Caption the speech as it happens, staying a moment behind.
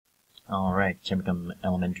All right, Chimicum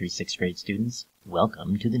Elementary 6th grade students,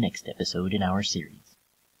 welcome to the next episode in our series.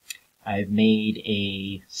 I've made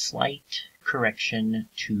a slight correction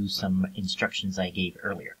to some instructions I gave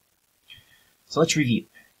earlier. So let's review.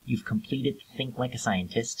 You've completed Think Like a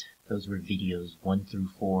Scientist. Those were videos 1 through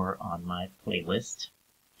 4 on my playlist.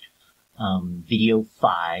 Video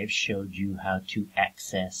 5 showed you how to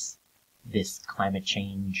access this climate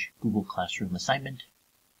change Google Classroom assignment,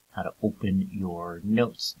 how to open your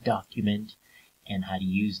notes document, and how to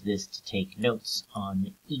use this to take notes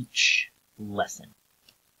on each lesson.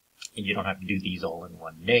 And you don't have to do these all in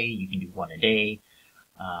one day. You can do 1 a day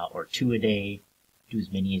or 2 a day. Do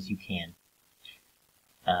as many as you can.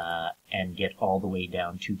 And get all the way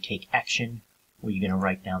down to take action, where you're going to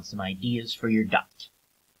write down some ideas for your dot.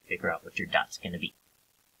 Figure out what your dot's going to be.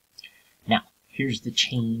 Now, here's the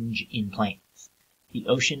change in plans. The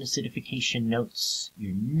ocean acidification notes,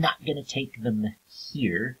 you're not going to take them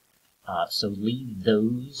here, so leave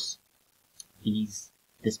those,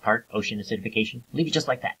 this part, ocean acidification, leave it just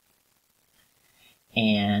like that.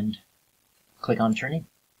 And click on turn it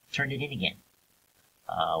in again.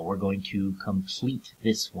 We're going to complete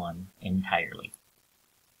this one entirely.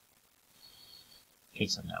 Okay,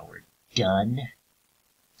 so now we're done.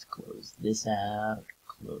 Let's close this out,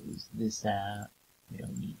 close this out. We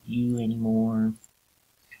don't need you anymore.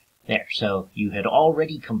 There, so you had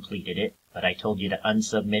already completed it, but I told you to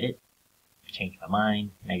unsubmit it. Changed my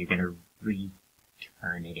mind. Now you're going to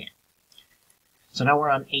return it in. So now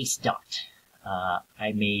we're on ACE dot.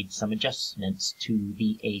 I made some adjustments to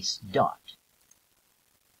the ACE dot.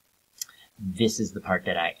 This is the part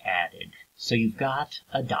that I added. So you've got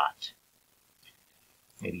a dot.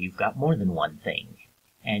 Maybe you've got more than one thing,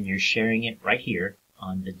 and you're sharing it right here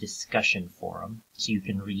on the discussion forum, so you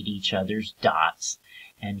can read each other's dots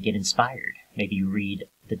and get inspired. Maybe you read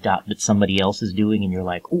the dot that somebody else is doing and you're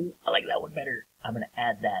like, "Ooh, I like that one better. I'm going to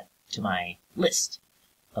add that to my list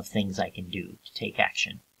of things I can do to take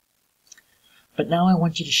action." But now I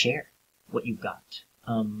want you to share what you've got.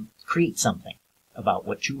 Create something about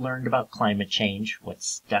what you learned about climate change, what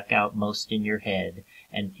stuck out most in your head,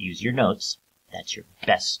 and use your notes. That's your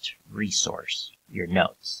best resource, your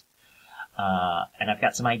notes. And I've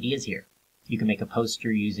got some ideas here. You can make a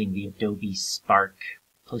poster using the Adobe Spark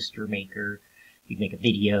poster maker. You can make a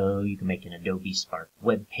video. You can make an Adobe Spark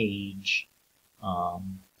web page.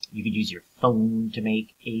 You could use your phone to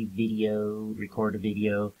make a video, record a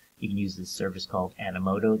video. You can use this service called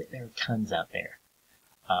Animoto. There are tons out there.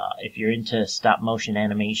 If you're into stop motion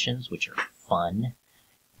animations, which are fun,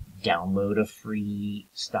 download a free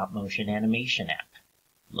stop motion animation app.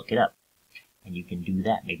 Look it up. And you can do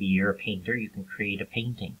that. Maybe you're a painter, you can create a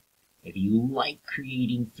painting. Maybe you like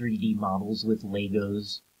creating 3D models with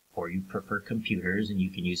Legos, or you prefer computers and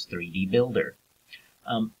you can use 3D Builder.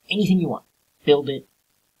 Anything you want. Build it,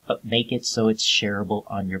 but make it so it's shareable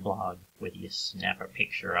on your blog, whether you snap a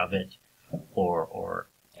picture of it or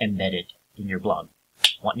embed it in your blog.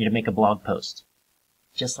 I want you to make a blog post.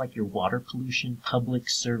 Just like your water pollution public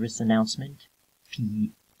service announcement,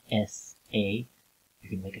 PSA, you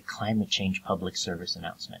can make a climate change public service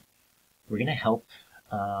announcement. We're going to help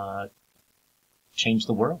change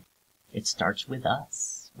the world. It starts with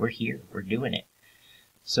us. We're here. We're doing it.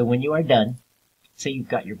 So when you are done, say you've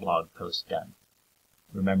got your blog post done.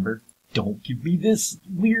 Remember, don't give me this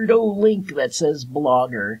weirdo link that says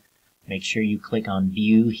Blogger. Make sure you click on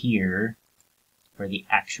View here for the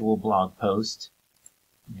actual blog post.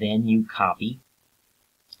 Then you copy.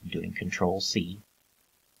 I'm doing Control-C.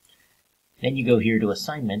 Then you go here to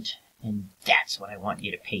Assignment, and that's what I want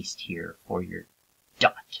you to paste here for your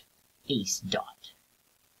dot, ACE dot.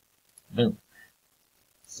 Boom.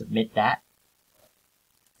 Submit that,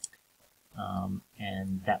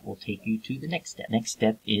 and that will take you to the next step. Next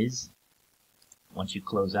step is, once you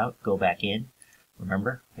close out, go back in.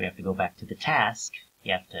 Remember, we have to go back to the task.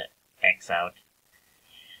 You have to X out.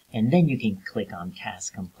 And then you can click on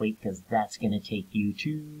Task Complete, because that's going to take you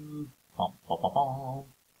to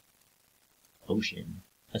ocean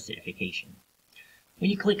acidification. When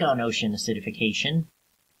you click on ocean acidification,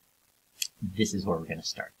 this is where we're going to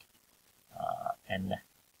start. And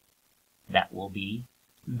that will be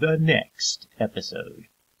the next episode.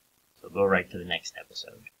 So go right to the next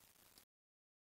episode.